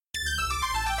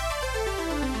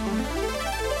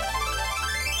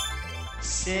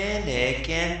Cynic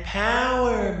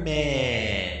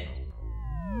Empowerment.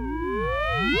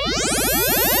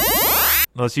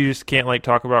 Unless you just can't like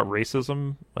talk about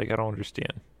racism, like I don't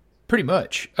understand. Pretty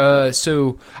much.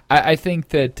 So I think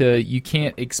that you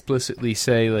can't explicitly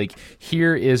say, like,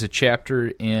 here is a chapter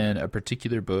in a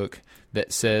particular book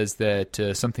that says that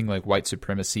something like white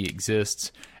supremacy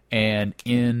exists, and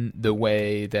in the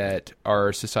way that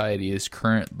our society is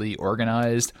currently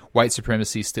organized, white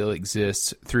supremacy still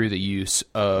exists through the use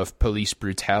of police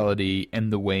brutality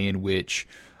and the way in which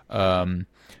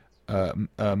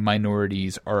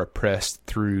minorities are oppressed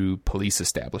through police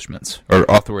establishments or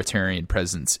authoritarian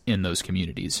presence in those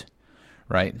communities,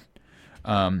 right?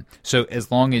 So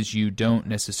as long as you don't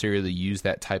necessarily use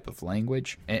that type of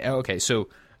language, okay, so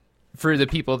for the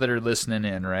people that are listening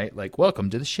in, right, like, welcome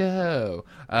to the show.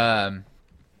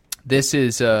 This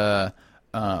is a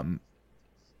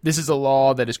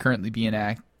law that is currently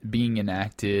being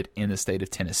enacted in the state of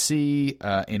Tennessee,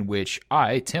 in which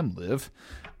I, Tim, live.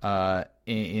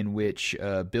 In which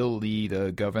Bill Lee,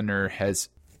 the governor, has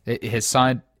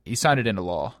signed. He signed it into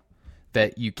law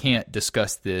that you can't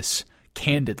discuss this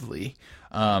candidly.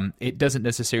 It doesn't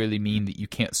necessarily mean that you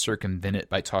can't circumvent it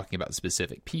by talking about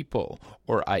specific people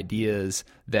or ideas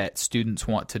that students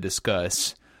want to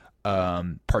discuss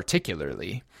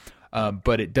particularly.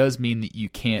 But it does mean that you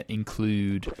can't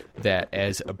include that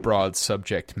as a broad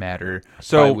subject matter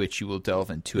by which you will delve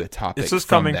into a topic. This is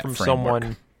coming from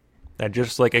someone that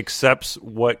just like accepts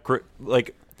what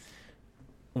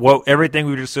everything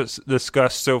we just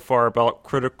discussed so far about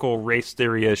critical race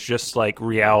theory is just like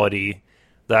reality.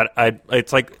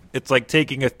 It's like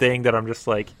taking a thing that I'm just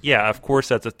like, yeah, of course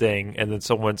that's a thing, and then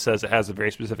someone says it has a very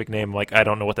specific name, like I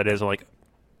don't know what that is. I'm like,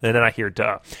 and then I hear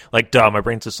duh, like duh. My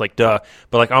brain's just like duh,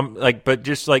 but like but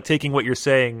just like taking what you're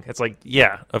saying, it's like,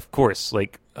 yeah, of course.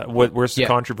 Like where's the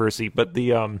controversy? But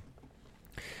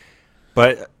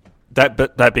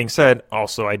that being said,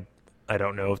 also I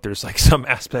don't know if there's like some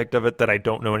aspect of it that I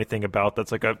don't know anything about.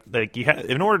 That's like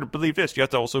in order to believe this, you have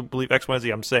to also believe X, Y, and Z.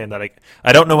 I'm saying that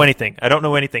I don't know anything. I don't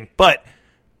know anything. But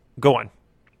go on.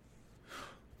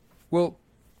 Well,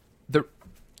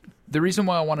 the reason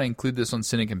why I want to include this on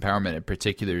Cynic Empowerment in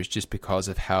particular is just because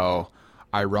of how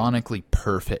ironically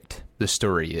perfect the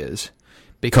story is.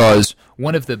 Because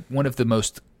one of the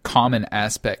most common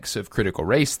aspects of critical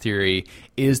race theory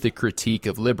is the critique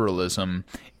of liberalism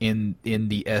in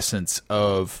the essence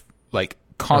of like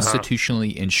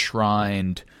constitutionally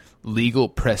enshrined legal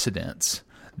precedents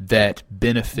that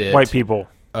benefit white people,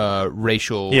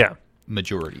 racial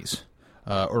majorities,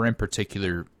 or in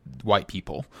particular white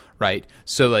people, right?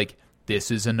 So like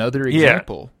this is another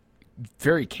example,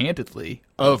 very candidly,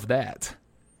 of that.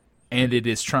 And it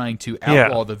is trying to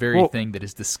outlaw the very thing that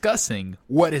is discussing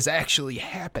what is actually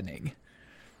happening.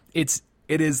 It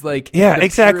is like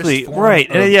exactly right.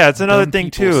 And it's another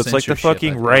thing too. It's like the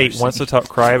fucking right wants to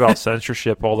cry about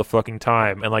censorship all the fucking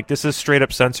time, and like this is straight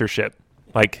up censorship.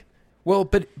 Like, well,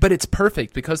 but it's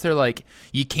perfect because they're like,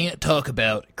 you can't talk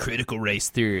about critical race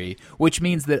theory, which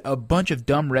means that a bunch of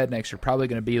dumb rednecks are probably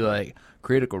going to be like,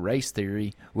 critical race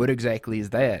theory, what exactly is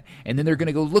that? And then they're going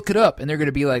to go look it up, and they're going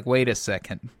to be like, wait a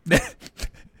second.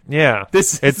 Yeah.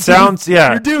 It sounds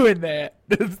you're doing that.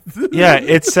 Yeah,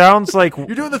 it sounds like you're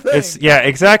doing the thing. Yeah,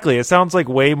 exactly. It sounds like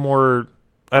way more,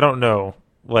 I don't know,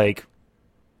 like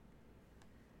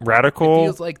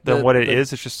radical than what it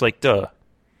is. It's just like, duh.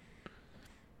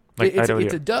 Like, it's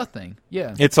a duh thing.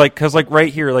 Yeah. It's like, because like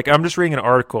right here, like I'm just reading an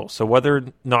article. So whether or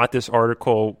not this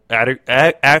article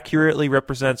accurately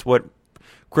represents what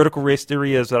critical race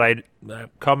theory is, that I'm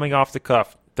coming off the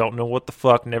cuff, don't know what the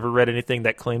fuck, never read anything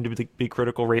that claimed to be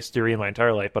critical race theory in my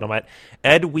entire life, but I'm at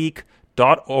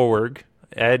edweek.org.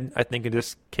 Ed, I think in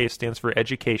this case, stands for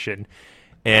education.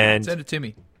 And send it to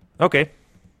me. Okay.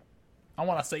 I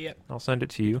want to see it. I'll send it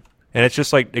to you. And it's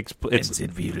just like, it's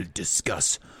we will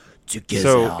discuss together.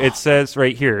 So it says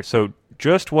right here, so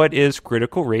just what is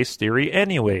critical race theory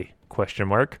anyway? ?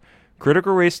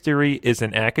 Critical race theory is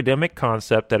an academic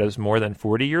concept that is more than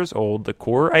 40 years old. The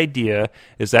core idea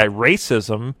is that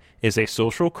racism is a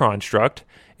social construct,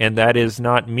 and that is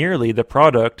not merely the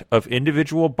product of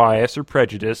individual bias or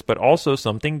prejudice, but also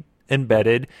something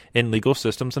embedded in legal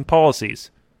systems and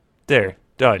policies. There.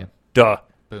 Done. Yeah. Duh.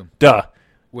 Boom. Duh.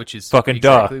 Which is fucking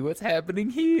exactly duh. What's happening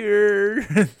here.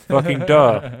 Fucking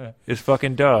duh. It's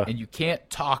fucking duh. And you can't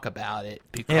talk about it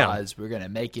because we're going to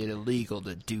make it illegal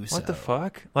to do so. What the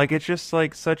fuck? Like, it's just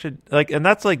like such a, like, and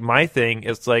that's like my thing.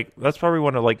 It's like, that's probably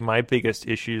one of like my biggest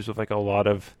issues with like a lot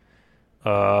of,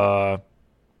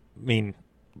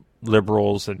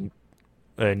 liberals and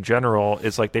in general,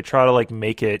 is like they try to like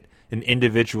make it an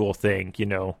individual thing, you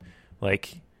know,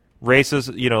 like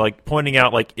racist, like pointing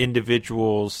out like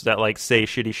individuals that like say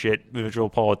shitty shit, individual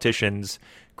politicians,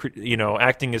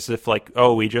 acting as if like,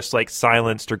 oh, we just like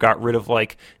silenced or got rid of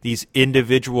like these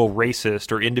individual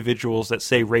racist or individuals that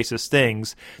say racist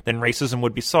things, then racism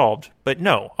would be solved. But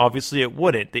no, obviously it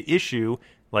wouldn't. The issue,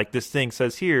 like this thing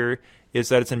says here, is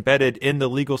that it's embedded in the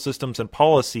legal systems and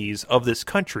policies of this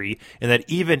country, and that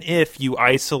even if you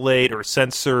isolate or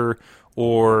censor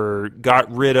or got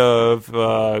rid of,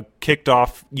 kicked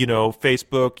off,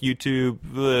 Facebook,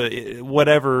 YouTube,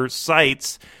 whatever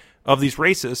sites of these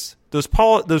racists, those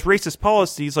racist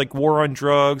policies like war on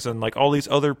drugs and like all these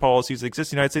other policies that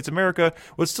exist in the United States of America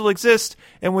would still exist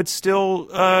and would still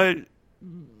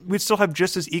we'd still have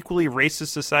just as equally racist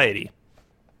society.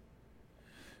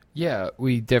 Yeah,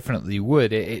 we definitely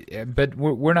would. But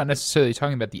we're not necessarily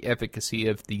talking about the efficacy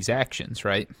of these actions,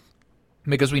 right?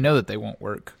 Because we know that they won't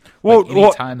work. Well,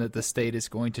 any time that the state is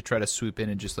going to try to swoop in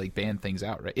and just like ban things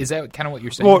out, right? Is that kind of what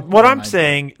you're saying? Well, what I'm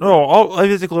saying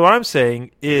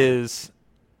is,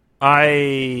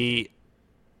 I'm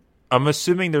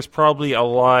assuming there's probably a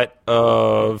lot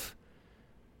of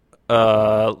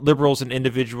liberals and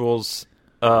individuals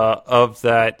of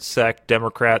that sect,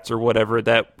 Democrats or whatever,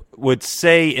 that would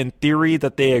say in theory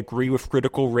that they agree with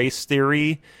critical race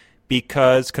theory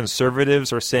because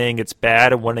conservatives are saying it's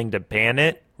bad and wanting to ban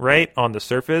it, right, on the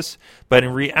surface. But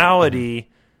in reality,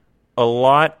 a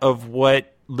lot of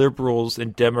what liberals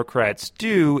and Democrats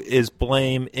do is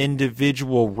blame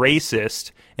individual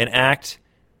racists and act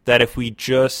that if we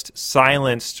just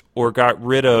silenced or got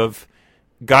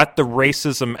the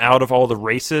racism out of all the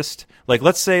racist, like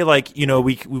let's say like,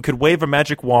 we could wave a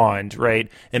magic wand,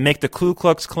 right, and make the Ku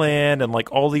Klux Klan and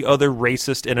like all the other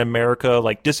racists in America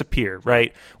like disappear,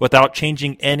 right, without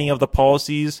changing any of the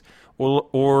policies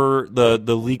or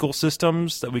the legal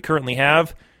systems that we currently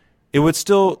have.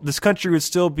 This country would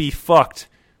still be fucked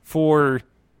for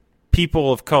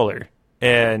people of color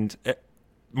and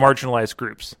marginalized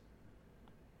groups.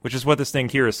 Which is what this thing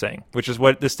here is saying. Which is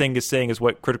what this thing is saying is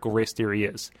what critical race theory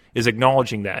is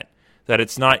acknowledging that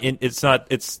it's not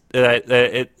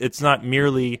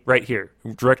merely, right here,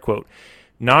 direct quote,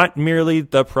 not merely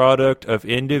the product of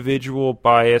individual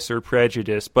bias or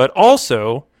prejudice, but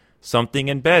also something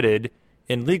embedded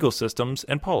in legal systems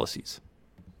and policies.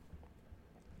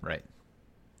 Right.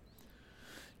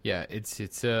 Yeah,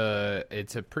 it's a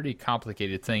pretty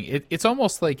complicated thing. It's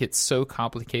almost like it's so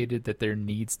complicated that there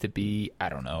needs to be, I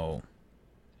don't know,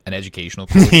 an educational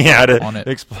course on it.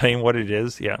 Explain what it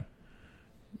is. Yeah.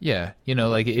 Yeah,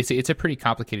 like it's a pretty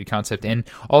complicated concept, and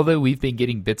although we've been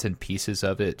getting bits and pieces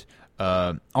of it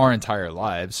our entire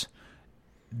lives,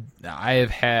 I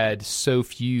have had so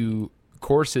few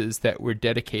courses that were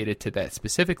dedicated to that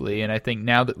specifically, and I think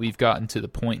now that we've gotten to the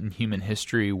point in human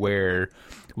history where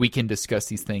we can discuss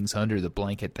these things under the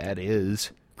blanket that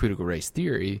is critical race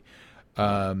theory,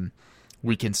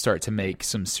 we can start to make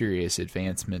some serious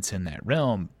advancements in that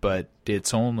realm. But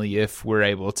it's only if we're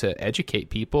able to educate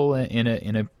people in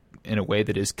a way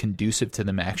that is conducive to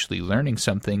them actually learning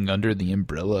something under the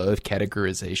umbrella of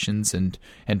categorizations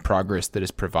and progress that is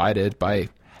provided by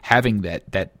having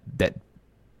that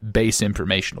base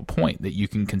informational point that you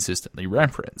can consistently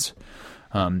reference,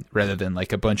 rather than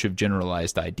like a bunch of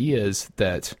generalized ideas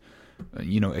that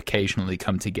occasionally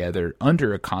come together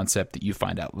under a concept that you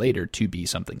find out later to be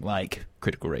something like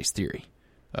critical race theory,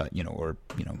 or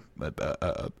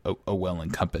a well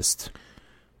encompassed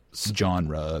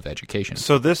genre of education.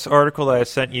 So this article that I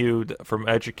sent you from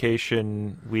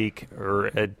Education Week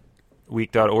or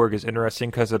week.org is interesting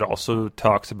because it also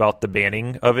talks about the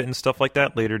banning of it and stuff like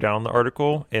that later down the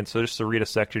article. And so just to read a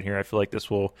section here, I feel like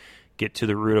this will get to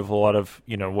the root of a lot of,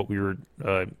 what we were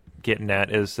getting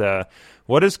at is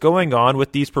what is going on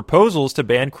with these proposals to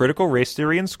ban critical race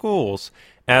theory in schools.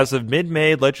 As of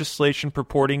mid-May, legislation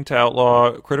purporting to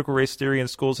outlaw critical race theory in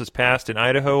schools has passed in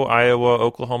Idaho, Iowa,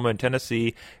 Oklahoma, and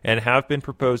Tennessee, and have been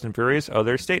proposed in various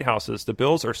other state houses. The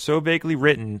bills are so vaguely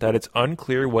written that it's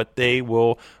unclear what they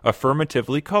will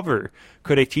affirmatively cover.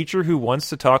 Could a teacher who wants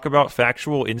to talk about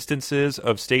factual instances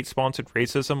of state-sponsored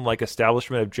racism, like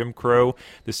establishment of Jim Crow,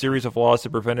 the series of laws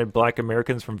that prevented black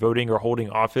Americans from voting or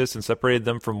holding office and separated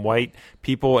them from white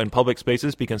people in public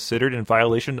spaces, be considered in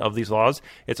violation of these laws?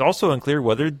 It's also unclear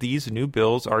whether these new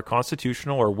bills are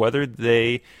constitutional or whether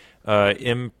they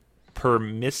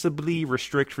impermissibly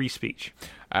restrict free speech.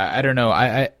 I don't know.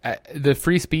 I the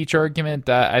free speech argument,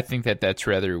 I think that's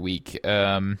rather weak.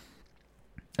 I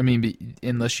mean,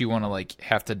 unless you want to like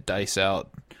have to dice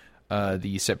out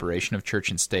the separation of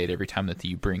church and state every time that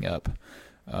you bring up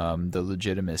the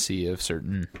legitimacy of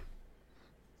certain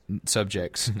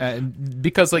subjects,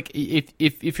 because like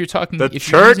if you're talking the if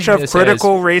you're Church using of this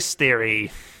Critical Race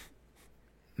Theory.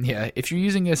 Yeah, if you're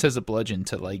using this as a bludgeon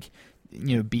to like,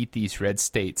 beat these red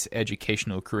states'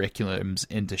 educational curriculums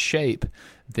into shape,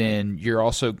 then you're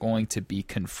also going to be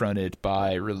confronted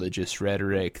by religious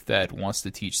rhetoric that wants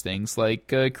to teach things like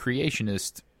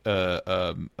creationist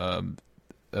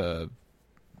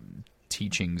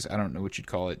teachings. I don't know what you'd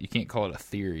call it. You can't call it a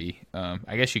theory.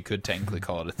 I guess you could technically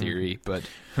call it a theory, but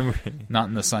not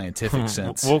in the scientific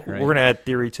sense. We're going to add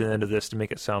theory to the end of this to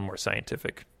make it sound more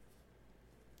scientific.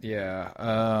 Yeah,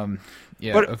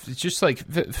 But- it's just like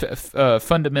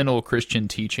fundamental Christian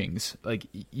teachings. Like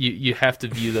you have to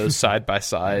view those side by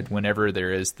side whenever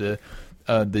there is the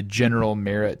general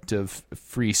merit of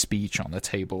free speech on the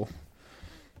table.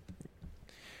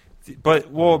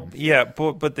 But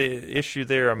the issue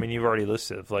there, I mean, you've already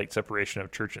listed like separation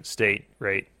of church and state,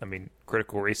 right? I mean,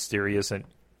 critical race theory isn't.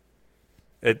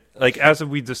 It, like, as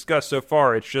we discussed so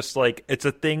far, it's just like it's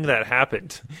a thing that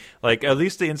happened. Like, at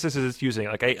least the instances it's using.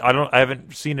 Like, I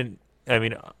haven't seen it. I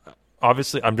mean,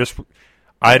 obviously,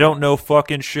 I don't know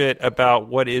fucking shit about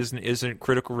what is and isn't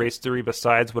critical race theory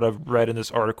besides what I've read in this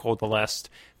article in the last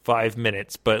 5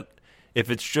 minutes. But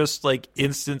if it's just like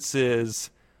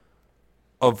instances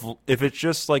of, if it's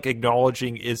just like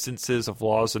acknowledging instances of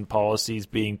laws and policies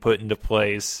being put into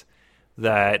place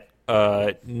that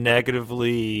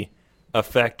negatively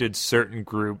affected certain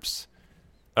groups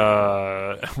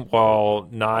while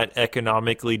not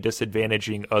economically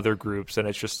disadvantaging other groups, and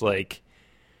it's just like,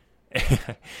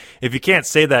 if you can't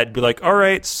say that, be like, all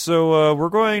right, so we're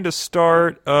going to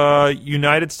start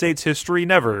United States history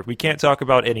never. We can't talk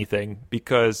about anything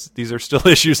because these are still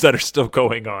issues that are still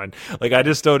going on. Like, I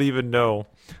just don't even know.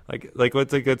 Like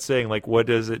what's a good saying? Like, what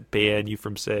does it ban you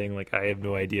from saying? Like, I have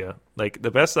no idea. Like,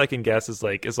 the best I can guess is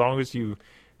like, as long as you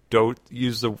don't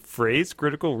use the phrase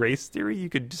critical race theory, you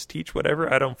could just teach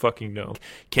whatever. I don't fucking know.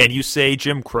 Can you say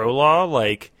Jim Crow law?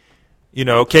 Like,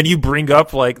 can you bring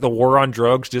up like the war on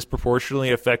drugs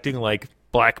disproportionately affecting like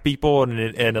black people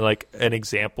and like an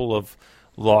example of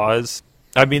laws?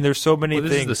 I mean, there's so many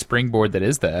this things. Is the springboard that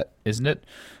is that, isn't it?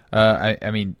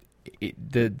 I mean,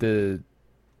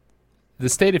 the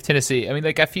state of Tennessee, I mean,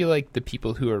 like, I feel like the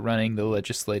people who are running the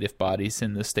legislative bodies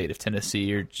in the state of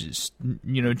Tennessee are just,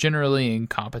 generally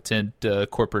incompetent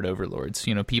corporate overlords,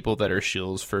 people that are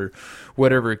shills for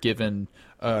whatever given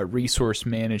resource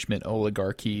management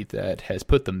oligarchy that has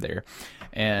put them there.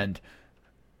 And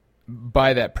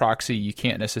by that proxy, you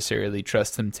can't necessarily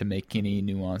trust them to make any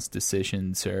nuanced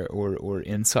decisions or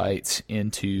insights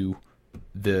into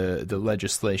the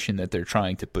legislation that they're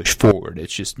trying to push forward.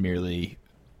 It's just merely,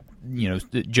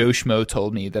 Joe Schmo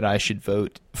told me that I should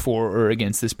vote for or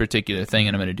against this particular thing,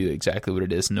 and I'm going to do exactly what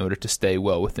it is in order to stay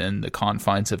well within the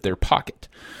confines of their pocket.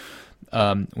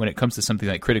 When it comes to something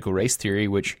like critical race theory,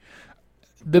 which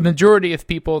the majority of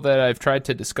people that I've tried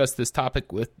to discuss this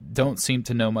topic with don't seem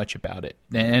to know much about it,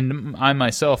 and I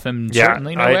myself am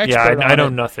certainly no expert on I know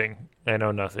it. nothing. I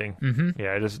know nothing. Mm-hmm.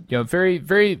 Yeah, I just very,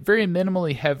 very, very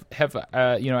minimally have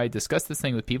I discussed this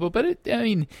thing with people, but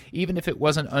even if it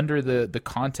wasn't under the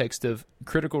context of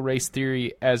critical race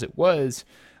theory as it was,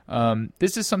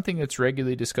 this is something that's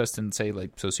regularly discussed in, say,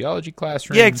 like sociology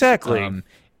classrooms. Yeah, exactly.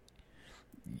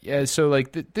 So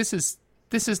like this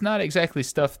is not exactly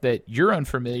stuff that you're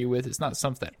unfamiliar with. It's not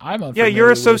something that I'm unfamiliar with. Yeah,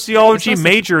 you're a sociology It's not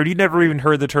major, and you never even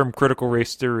heard the term critical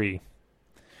race theory.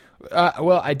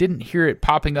 Well, I didn't hear it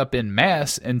popping up in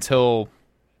mass until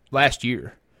last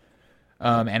year,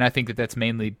 and I think that's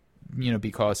mainly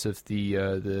because of the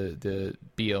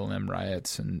BLM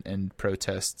riots and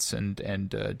protests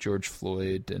and George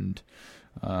Floyd and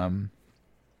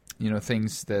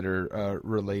things that are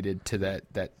related to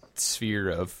that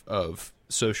sphere of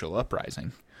social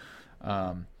uprising.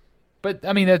 But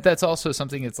I mean that's also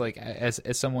something that's like, as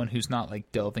someone who's not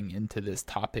like delving into this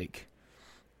topic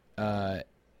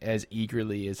as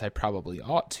eagerly as I probably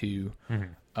ought to,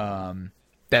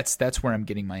 that's where I'm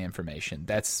getting my information.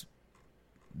 That's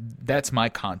my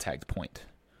contact point,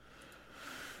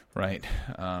 right?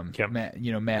 Yep.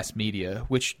 Mass media,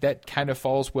 which that kind of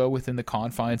falls well within the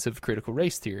confines of critical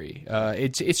race theory.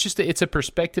 It's a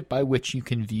perspective by which you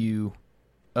can view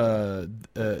a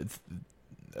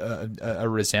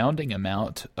resounding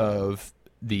amount of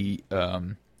the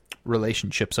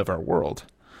relationships of our world.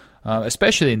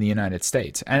 Especially in the United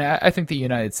States. And I think the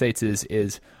United States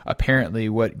is apparently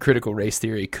what critical race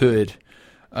theory could,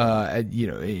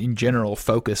 in general,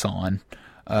 focus on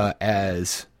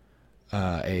as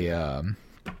a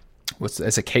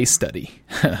case study,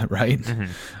 right?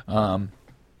 Mm-hmm.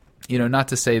 Not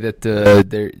to say that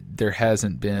there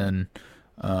hasn't been,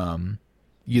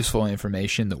 useful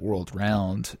information the world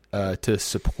round to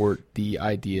support the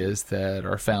ideas that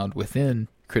are found within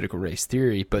critical race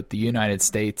theory, but the United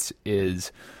States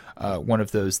is one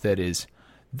of those that is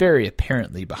very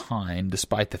apparently behind,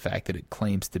 despite the fact that it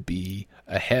claims to be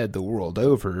ahead the world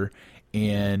over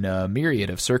in a myriad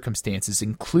of circumstances,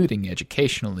 including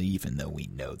educationally, even though we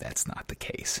know that's not the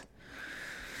case.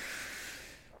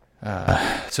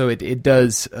 So it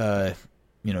does,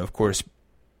 of course,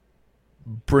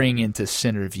 bring into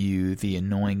center view the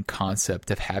annoying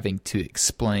concept of having to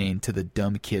explain to the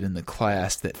dumb kid in the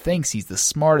class that thinks he's the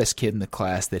smartest kid in the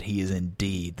class that he is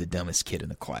indeed the dumbest kid in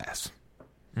the class.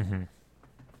 Mm-hmm.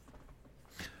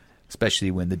 Especially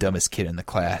when the dumbest kid in the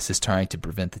class is trying to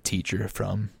prevent the teacher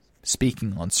from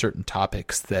speaking on certain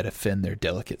topics that offend their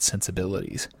delicate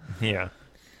sensibilities. Yeah.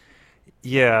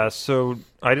 Yeah, so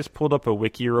I just pulled up a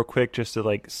wiki real quick just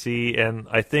to see, and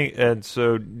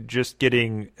so just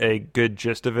getting a good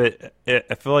gist of it,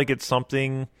 I feel like it's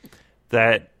something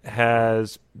that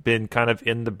has been kind of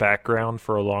in the background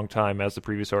for a long time, as the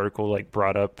previous article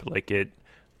brought up, it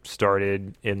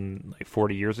started in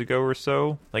 40 years ago or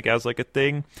so, as a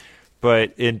thing.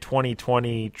 But in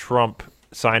 2020, Trump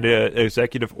signed an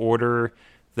executive order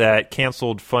that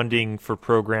canceled funding for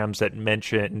programs that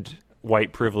mentioned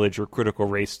white privilege or critical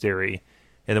race theory.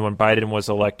 And then when Biden was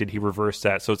elected, he reversed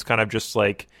that. So it's kind of just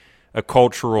a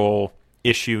cultural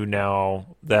issue now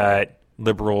that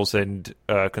liberals and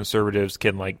conservatives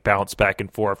can bounce back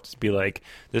and forth to be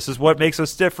this is what makes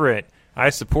us different. I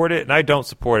support it and I don't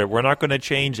support it. We're not going to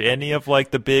change any of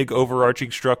the big overarching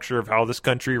structure of how this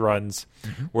country runs.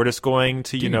 Mm-hmm. We're just going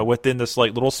to, within this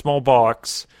little small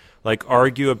box,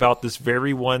 argue about this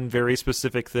very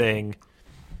specific thing.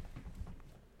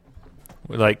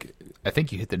 I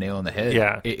think you hit the nail on the head.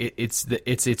 Yeah,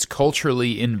 it's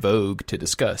culturally in vogue to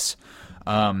discuss,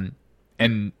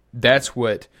 and that's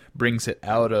what brings it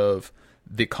out of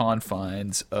the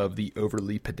confines of the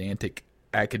overly pedantic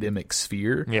academic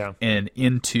sphere, and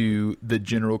into the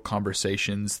general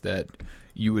conversations that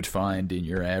you would find in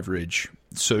your average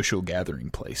social gathering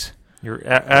place, your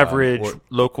average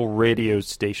local radio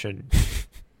station.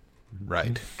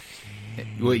 Right.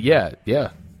 Well, yeah,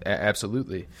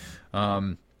 absolutely.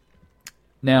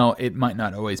 Now, it might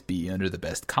not always be under the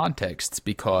best contexts,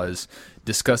 because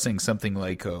discussing something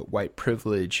like white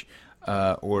privilege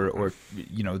or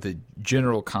the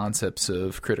general concepts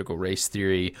of critical race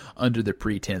theory under the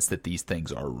pretense that these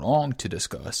things are wrong to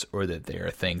discuss, or that they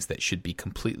are things that should be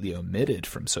completely omitted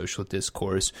from social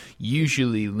discourse,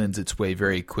 usually lends its way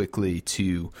very quickly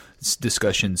to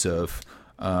discussions of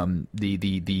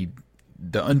the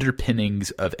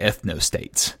underpinnings of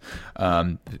ethnostates,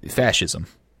 fascism,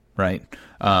 right?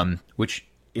 Which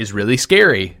is really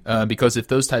scary, because if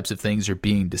those types of things are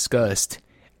being discussed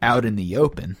out in the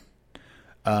open,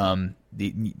 we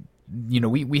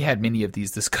had many of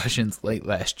these discussions late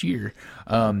last year,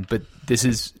 but this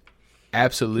is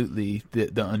absolutely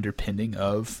the underpinning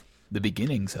of the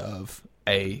beginnings of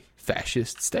a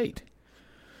fascist state.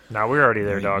 Now we're already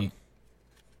there, dog.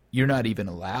 You're not even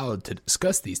allowed to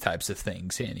discuss these types of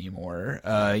things anymore.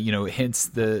 Hence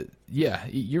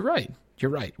you're right. You're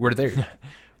right. We're there.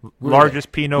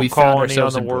 Largest penal colony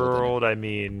on the world. I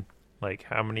mean,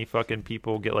 how many fucking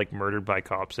people get murdered by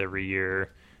cops every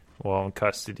year while in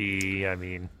custody? I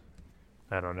mean,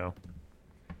 I don't know.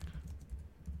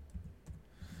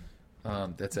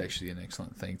 That's actually an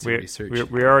excellent thing to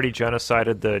research. We already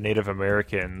genocided the Native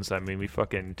Americans. I mean, we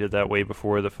fucking did that way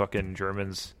before the fucking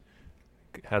Germans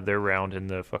had their round in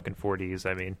the fucking 40s.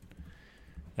 I mean,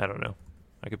 I don't know.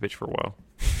 I could bitch for a while.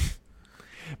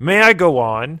 May I go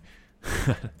on?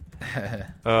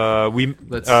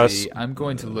 Let's see. I'm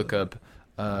going to look up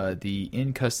the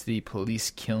in-custody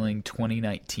police killing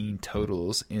 2019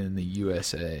 totals in the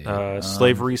USA.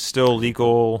 Slavery's still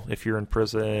legal if you're in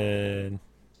prison.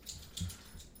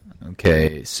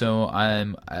 Okay, so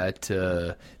I'm at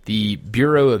the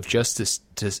Bureau of Justice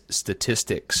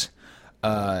Statistics.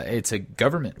 It's a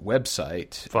government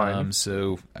website. Fine.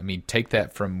 So, I mean, take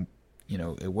that from,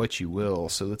 what you will.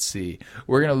 So let's see.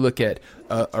 We're going to look at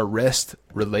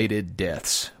arrest-related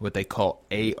deaths, what they call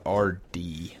ARD.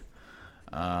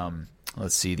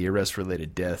 Let's see. The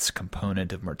arrest-related deaths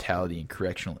component of mortality in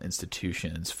correctional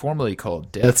institutions, formerly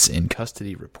called Deaths in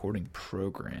Custody Reporting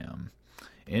Program.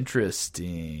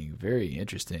 Interesting. Very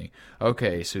interesting.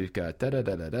 Okay, so we've got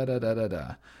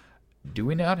da-da-da-da-da-da-da-da. Do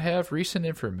we not have recent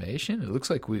information? It looks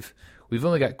like we've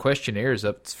only got questionnaires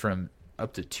up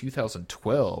to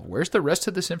 2012. Where's the rest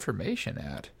of this information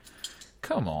at?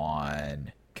 Come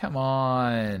on. Come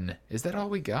on. Is that all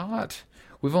we got?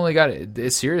 We've only got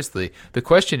it. Seriously, the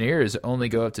questionnaires only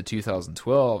go up to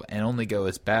 2012 and only go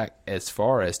back as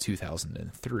far as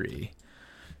 2003.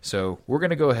 So we're going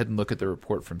to go ahead and look at the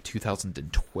report from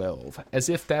 2012, as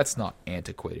if that's not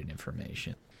antiquated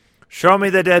information. Show me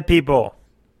the dead people.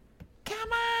 Come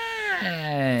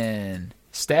on.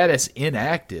 Status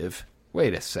inactive.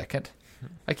 Wait a second.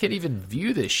 I can't even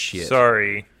view this shit.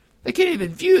 Sorry. I can't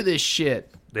even view this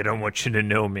shit. They don't want you to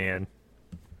know, man.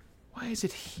 Why is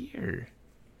it here?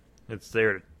 It's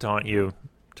there to taunt you,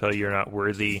 tell you you're not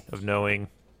worthy of knowing.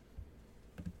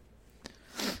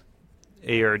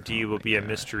 ARD will be a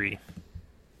mystery.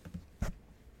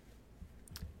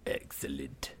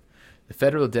 Excellent. The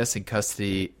federal deaths in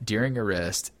custody during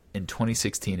arrest in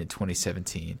 2016 and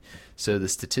 2017. So the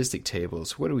statistic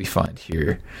tables, what do we find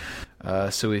here?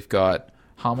 So we've got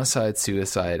homicide,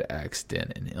 suicide,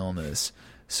 accident, and illness.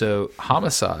 So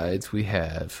homicides, we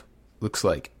have, looks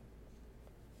like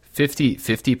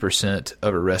 50%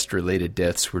 of arrest-related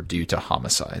deaths were due to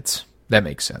homicides. That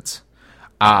makes sense.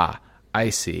 I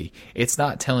see. It's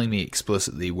not telling me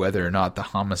explicitly whether or not the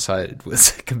homicide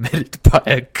was committed by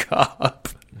a cop.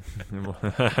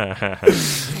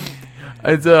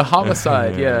 It's a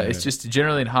homicide, yeah. It's just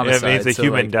generally in homicide. Yeah, it means a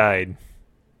human died.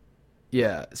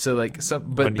 Yeah, so like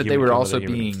but they were also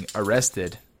being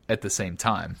arrested at the same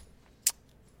time.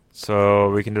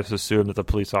 So we can just assume that the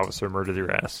police officer murdered your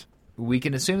ass. We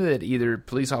can assume that either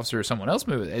police officer or someone else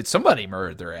somebody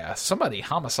murdered their ass. Somebody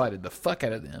homicided the fuck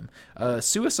out of them.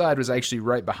 Suicide was actually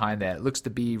right behind that. It looks to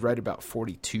be right about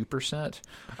 42%.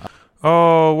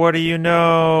 Oh, what do you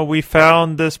know? We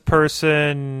found this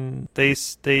person. They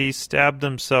stabbed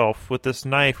themselves with this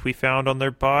knife we found on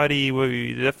their body.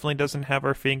 It definitely doesn't have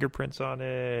our fingerprints on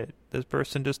it. This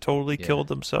person just totally killed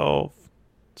themselves.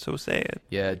 So sad.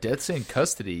 Yeah, deaths in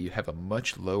custody, you have a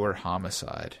much lower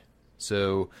homicide.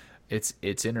 So it's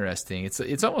interesting.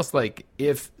 It's almost like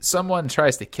if someone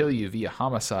tries to kill you via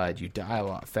homicide, you die a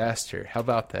lot faster. How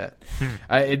about that?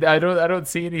 I don't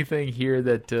see anything here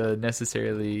that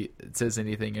necessarily says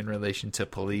anything in relation to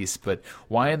police. But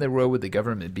why in the world would the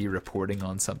government be reporting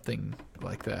on something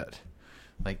like that?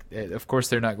 Like, of course,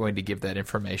 they're not going to give that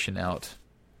information out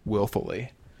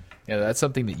willfully. Yeah, that's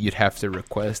something that you'd have to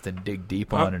request and dig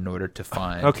deep on in order to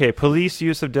find. Okay, police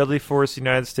use of deadly force,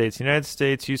 United States. United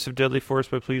States use of deadly force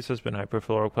by police has been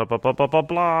hyperfluoric, blah, blah, blah, blah, blah,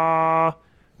 blah.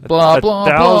 Blah, blah,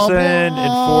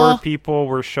 1,004 people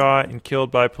were shot and killed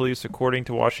by police, according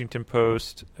to Washington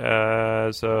Post,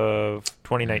 as of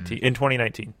 2019. In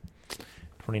 2019.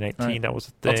 2019, right. That was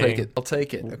the thing. I'll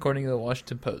take it. According to the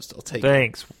Washington Post, I'll take it.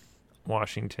 Thanks,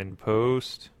 Washington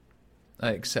Post.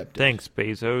 I accept it. Thanks,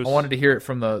 Bezos. I wanted to hear it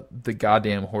from the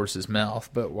goddamn horse's mouth,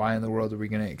 but why in the world are we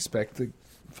going to expect the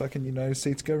fucking United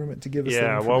States government to give us that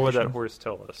information? Yeah, what would that horse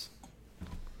tell us?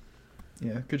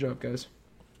 Yeah, good job, guys.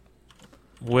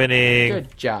 Winning.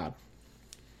 Good job.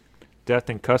 Death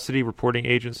in custody reporting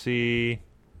agency.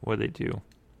 What do they do?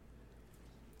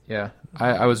 Yeah,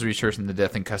 I was researching the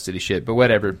death in custody shit, but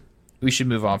whatever. We should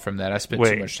move on from that. I spent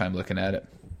too much time looking at it.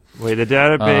 Wait, the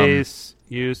database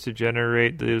used to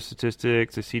generate those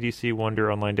statistics, the CDC Wonder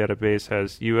online database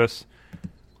has U.S.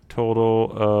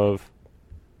 total of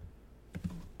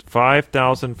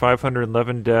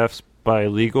 5,511 deaths by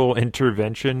legal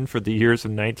intervention for the years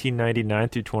of 1999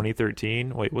 through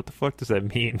 2013. Wait, what the fuck does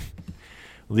that mean?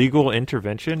 Legal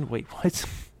intervention? Wait, what?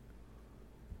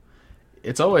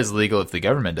 It's always legal if the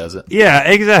government does it. Yeah,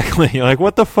 exactly. Like,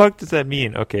 what the fuck does that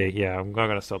mean? Okay, yeah, I'm not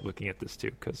going to stop looking at this,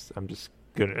 too, because I'm just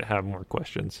going to have more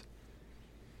questions.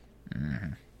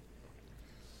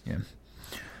 Mm-hmm.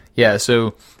 Yeah,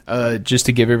 so just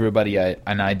to give everybody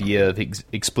an idea of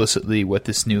explicitly what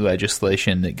this new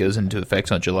legislation that goes into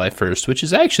effect on July 1st, which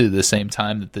is actually the same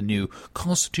time that the new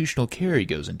constitutional carry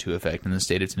goes into effect in the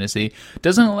state of Tennessee,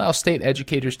 doesn't allow state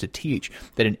educators to teach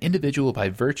that an individual by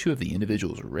virtue of the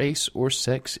individual's race or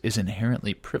sex is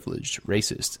inherently privileged,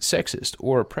 racist, sexist,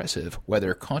 or oppressive,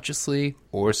 whether consciously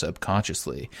or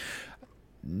subconsciously.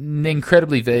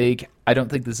 Incredibly vague. I don't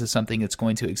think this is something that's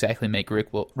going to exactly make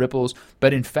ripples,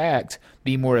 but in fact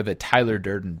be more of a Tyler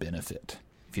Durden benefit,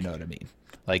 if you know what I mean.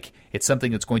 Like, it's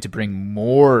something that's going to bring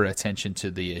more attention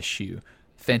to the issue.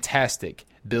 Fantastic.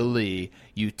 Bill Lee,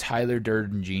 you Tyler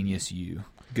Durden genius, you.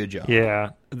 Good job.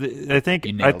 Yeah. I think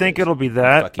it'll be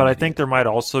that, but I think there might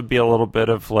also be a little bit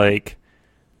of, like,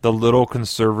 the little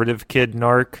conservative kid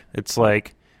narc. It's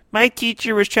like, my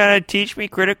teacher was trying to teach me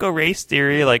critical race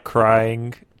theory, like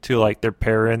crying to like their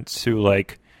parents who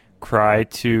like cry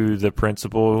to the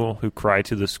principal who cry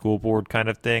to the school board kind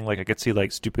of thing. Like I could see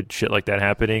like stupid shit like that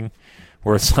happening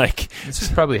where it's like, This is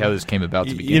probably how this came about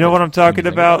to begin you know with, what I'm talking when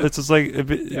you think about? it. It's just like, it'd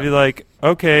be like,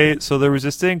 okay, so there was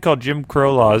this thing called Jim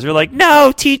Crow laws. You're like,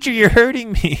 no, teacher, you're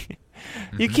hurting me.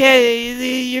 You can't,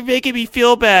 you're making me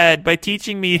feel bad by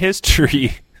teaching me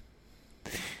history.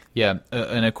 Yeah,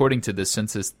 and according to the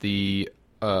census, the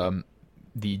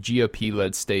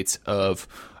GOP-led states of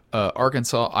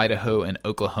Arkansas, Idaho, and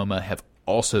Oklahoma have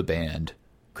also banned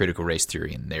critical race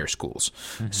theory in their schools.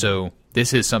 Mm-hmm. So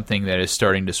this is something that is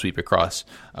starting to sweep across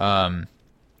the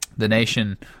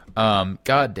nation.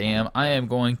 God damn, I am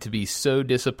going to be so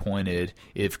disappointed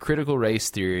if critical race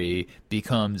theory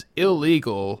becomes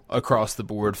illegal across the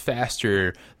board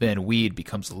faster than weed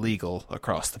becomes legal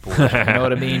across the board. You know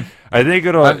what I mean? I think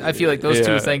it'll. I feel like those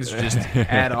two things are just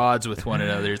at odds with one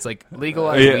another. It's like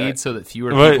legalize weed so that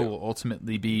fewer people will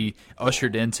ultimately be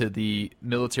ushered into the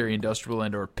military, industrial,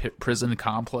 and or prison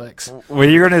complex. What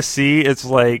you're going to see, it's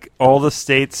like all the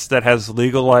states that has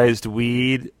legalized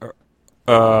weed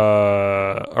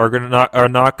are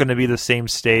not going to be the same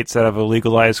states that have a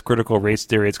legalized critical race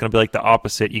theory. It's going to be like the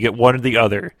opposite. You get one or the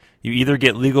other. You either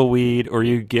get legal weed or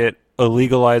you get a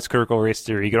legalized critical race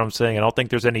theory. You get what I'm saying? I don't think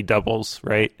there's any doubles,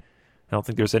 right? I don't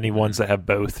think there's any ones that have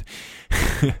both.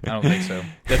 I don't think so.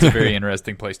 That's a very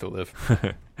interesting place to live.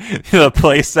 the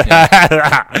place that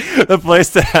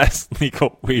has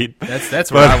legal weed.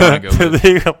 That's where I want to go with.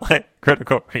 Legal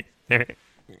critical race theory.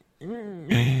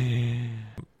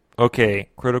 Okay,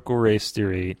 critical race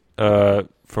theory.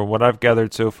 From what I've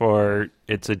gathered so far,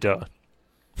 it's a duh.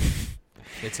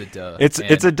 It's a duh. It's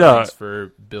a duh. Thanks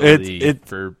for Billy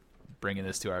for bringing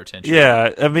this to our attention.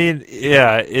 Yeah, I mean,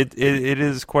 it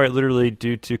is quite literally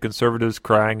due to conservatives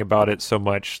crying about it so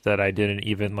much that I didn't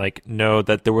even know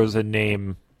that there was a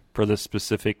name for this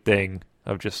specific thing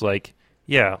of just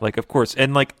of course,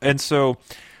 and so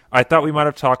I thought we might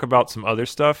have talked about some other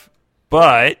stuff,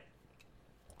 but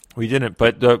we didn't.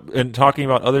 But in talking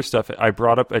about other stuff, I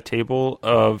brought up a table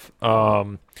of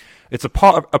it's a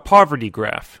poverty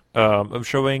graph of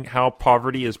showing how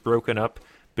poverty is broken up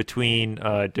between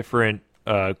different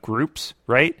groups,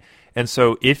 right? And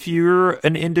so if you're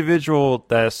an individual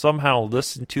that has somehow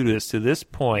listened to this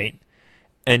point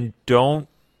and don't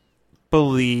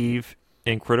believe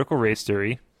in critical race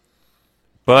theory,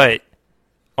 but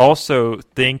also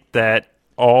think that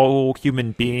all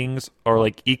human beings are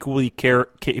equally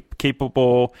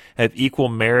capable, have equal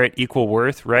merit, equal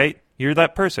worth, right? You're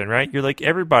that person, right? You're like,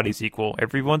 everybody's equal,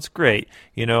 everyone's great,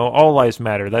 all lives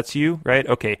matter. That's you, right?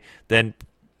 Okay, then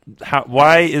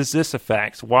why is this a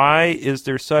fact? Why is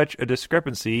there such a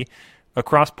discrepancy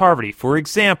across poverty? For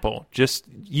example, just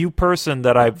you person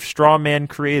that I've straw man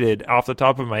created off the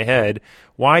top of my head,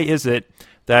 why is it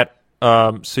that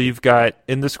so you've got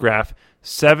in this graph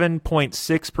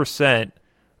 7.6%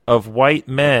 of white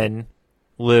men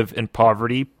live in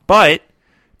poverty, but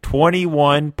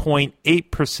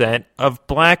 21.8% of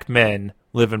black men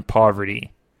live in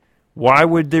poverty? Why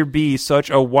would there be such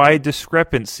a wide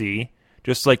discrepancy?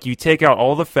 Just like you take out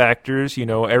all the factors,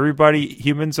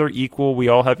 humans are equal. We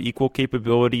all have equal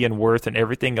capability and worth and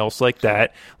everything else like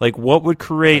that. What would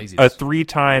create a 3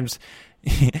 times?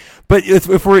 But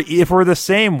if we're the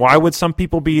same, why would some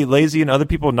people be lazy and other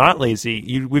people not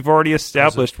lazy? We've already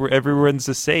established where everyone's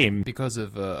the same. Because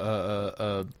of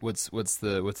what's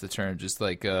the term? Just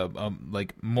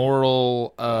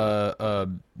moral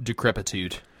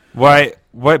decrepitude. Why?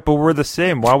 What? But we're the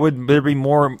same. Why would there be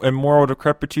more immoral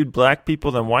decrepitude black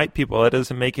people than white people? That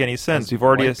doesn't make any sense. We've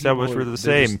already established we're the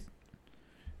same.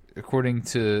 According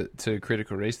to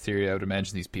critical race theory, I would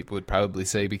imagine these people would probably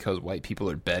say because white people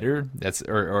are better. That's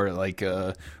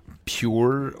or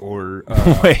pure or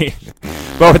wait.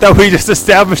 But I thought we just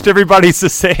established everybody's the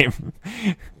same.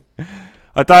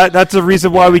 I thought that's the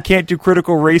reason why we can't do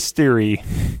critical race theory.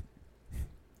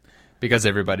 Because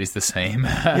everybody's the same.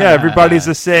 Yeah, everybody's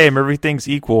the same. Everything's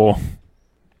equal.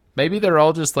 Maybe they're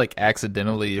all just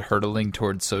accidentally hurtling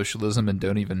towards socialism and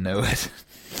don't even know it.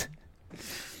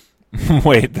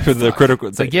 Wait, the critical...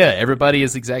 It's everybody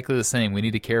is exactly the same. We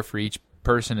need to care for each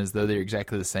person as though they're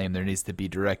exactly the same. There needs to be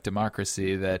direct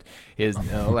democracy that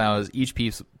allows each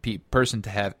person to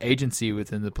have agency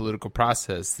within the political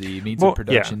process. The means of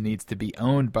production needs to be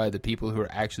owned by the people who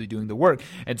are actually doing the work,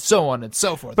 and so on and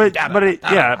so forth. But I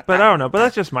don't know. But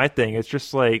that's just my thing. It's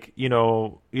just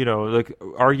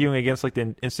arguing against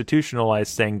the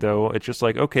institutionalized thing, though. It's just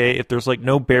okay, if there's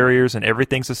no barriers and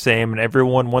everything's the same and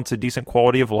everyone wants a decent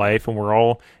quality of life and we're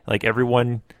all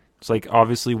everyone. It's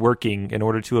obviously working in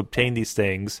order to obtain these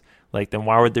things. Then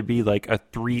why would there be a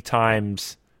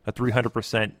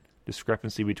 300%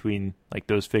 discrepancy between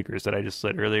those figures that I just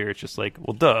said earlier? It's just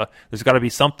well, duh. There's got to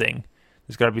be something.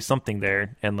 There's got to be something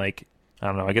there. And I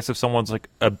don't know. I guess if someone's like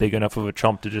a big enough of a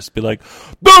chump to just be like,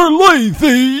 they're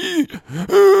lazy,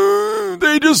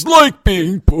 they just like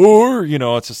being poor,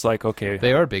 it's just like, okay.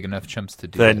 They are big enough chumps to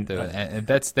do Then- that, though. And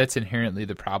that's inherently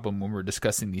the problem when we're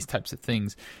discussing these types of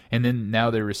things. And then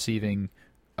now they're receiving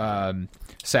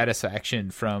satisfaction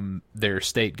from their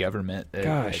state government that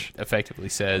Gosh. effectively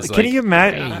says, Can you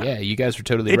imagine? Hey, yeah, you guys were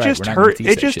totally It right. just We're not gonna teach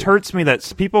It that just shit. hurts me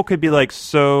that people could be like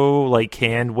so like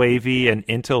hand wavy and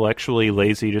intellectually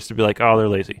lazy just to be like, oh, they're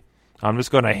lazy. I'm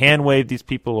just going to hand wave these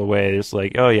people away. It's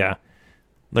like, oh yeah,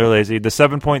 they're lazy. The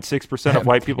 7.6% of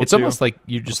white people. It's almost like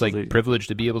you're just like privileged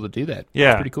to be able to do that.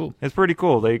 Yeah, It's pretty cool. It's pretty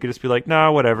cool. They could just be like,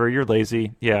 no, whatever, you're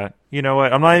lazy. Yeah, you know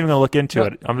what? I'm not even going to look into No.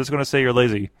 it. I'm just going to say you're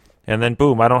lazy, and then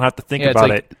boom, I don't have to think It's about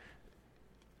like it.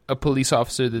 a police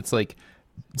officer that's like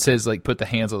says like put the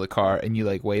hands on the car and you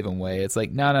like wave them away. It's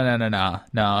like no,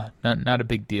 not a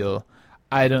big deal.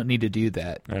 I don't need to do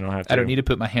that. I don't have to. I don't need to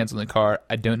put my hands on the car.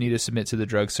 I don't need to submit to the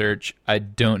drug search. I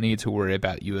don't need to worry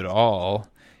about you at all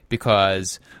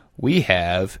because we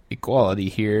have equality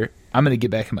here. I'm going to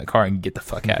get back in my car and get the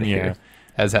fuck out of here.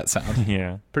 How's that sound?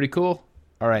 Yeah. Pretty cool?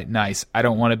 All right, nice. I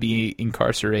don't want to be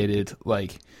incarcerated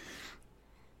like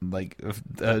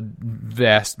a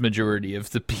vast majority of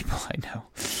the people I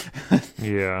know.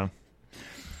 Yeah.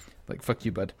 Like, fuck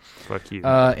you, bud. Fuck you.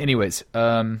 Anyways,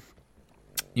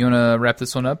 you want to wrap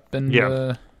this one up? And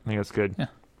Yeah. I think that's good. Yeah.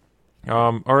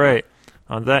 All right.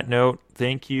 On that note,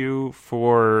 thank you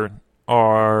for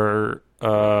our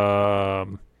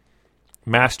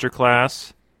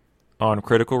masterclass on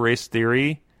critical race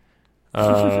theory.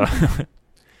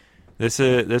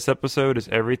 This episode is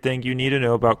everything you need to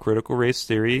know about critical race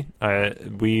theory.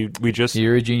 We just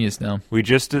you're a genius now.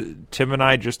 Tim and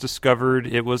I just discovered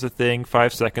it was a thing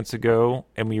 5 seconds ago,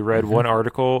 and we read one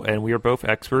article, and we are both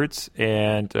experts.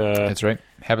 And That's right.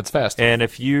 Habits fast. and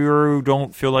if you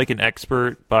don't feel like an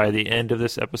expert by the end of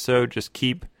this episode, just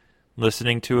keep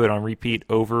listening to it on repeat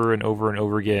over and over and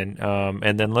over again,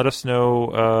 and then let us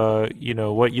know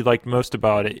what you liked most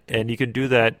about it. And you can do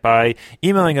that by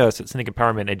emailing us at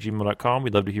cynicempowerment@gmail.com.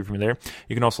 We'd love to hear from you there.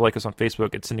 You can also like us on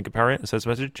Facebook at Cynic Empowerment and send us a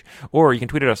message, or you can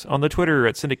tweet at us on the Twitter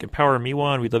at Cynic Empower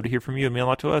Me1. We'd love to hear from you and mail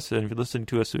out to us. And if you're listening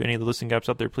to us through any of the listening apps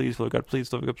out there, please, love God,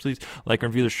 please, love God, please like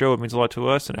and review the show. It means a lot to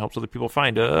us, and it helps other people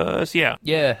find us. Yeah.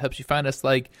 Yeah, helps you find us,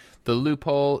 like the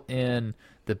loophole in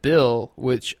the bill,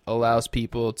 which allows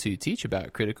people to teach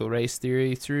about critical race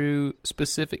theory through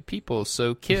specific people.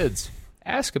 So kids,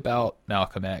 ask about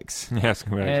Malcolm X. Ask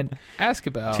about And ask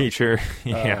about teacher.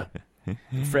 Yeah.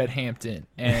 Fred Hampton.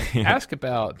 And ask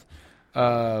about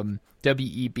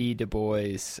W.E.B. Du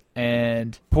Bois.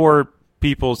 And Poor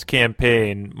People's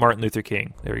Campaign, Martin Luther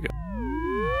King. There we go.